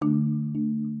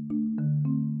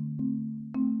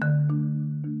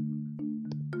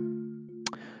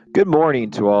Good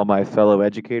morning to all my fellow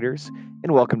educators,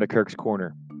 and welcome to Kirk's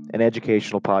Corner, an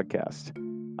educational podcast.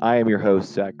 I am your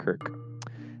host, Zach Kirk.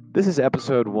 This is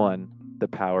episode one, The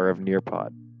Power of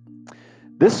Nearpod.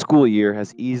 This school year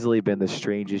has easily been the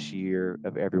strangest year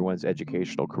of everyone's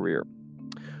educational career.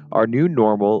 Our new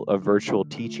normal of virtual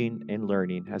teaching and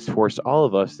learning has forced all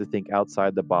of us to think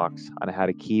outside the box on how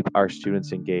to keep our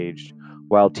students engaged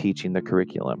while teaching the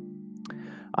curriculum.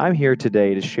 I'm here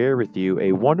today to share with you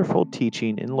a wonderful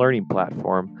teaching and learning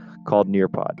platform called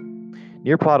Nearpod.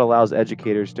 Nearpod allows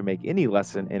educators to make any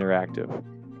lesson interactive,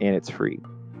 and it's free.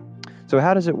 So,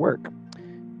 how does it work?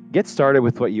 Get started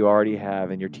with what you already have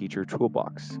in your teacher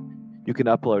toolbox. You can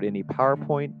upload any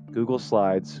PowerPoint, Google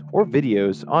Slides, or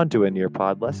videos onto a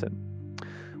Nearpod lesson.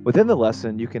 Within the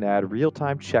lesson, you can add real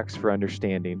time checks for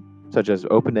understanding, such as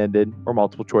open ended or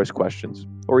multiple choice questions,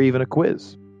 or even a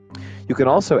quiz. You can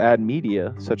also add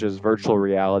media such as virtual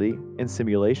reality and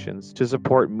simulations to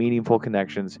support meaningful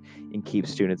connections and keep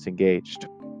students engaged.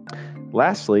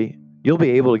 Lastly, you'll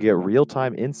be able to get real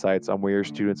time insights on where your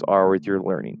students are with your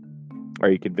learning. Are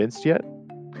you convinced yet?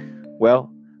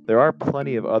 Well, there are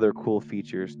plenty of other cool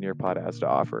features Nearpod has to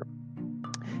offer.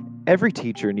 Every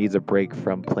teacher needs a break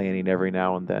from planning every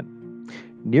now and then.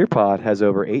 Nearpod has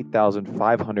over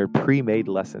 8,500 pre made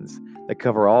lessons that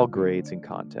cover all grades and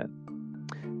content.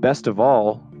 Best of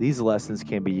all, these lessons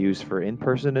can be used for in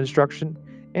person instruction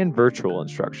and virtual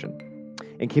instruction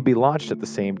and can be launched at the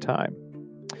same time.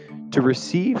 To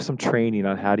receive some training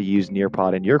on how to use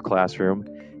Nearpod in your classroom,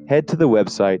 head to the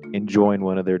website and join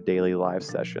one of their daily live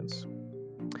sessions.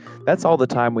 That's all the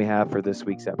time we have for this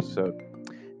week's episode.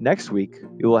 Next week,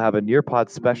 we will have a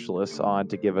Nearpod specialist on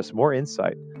to give us more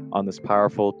insight on this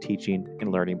powerful teaching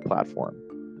and learning platform.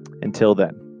 Until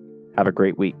then, have a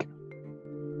great week.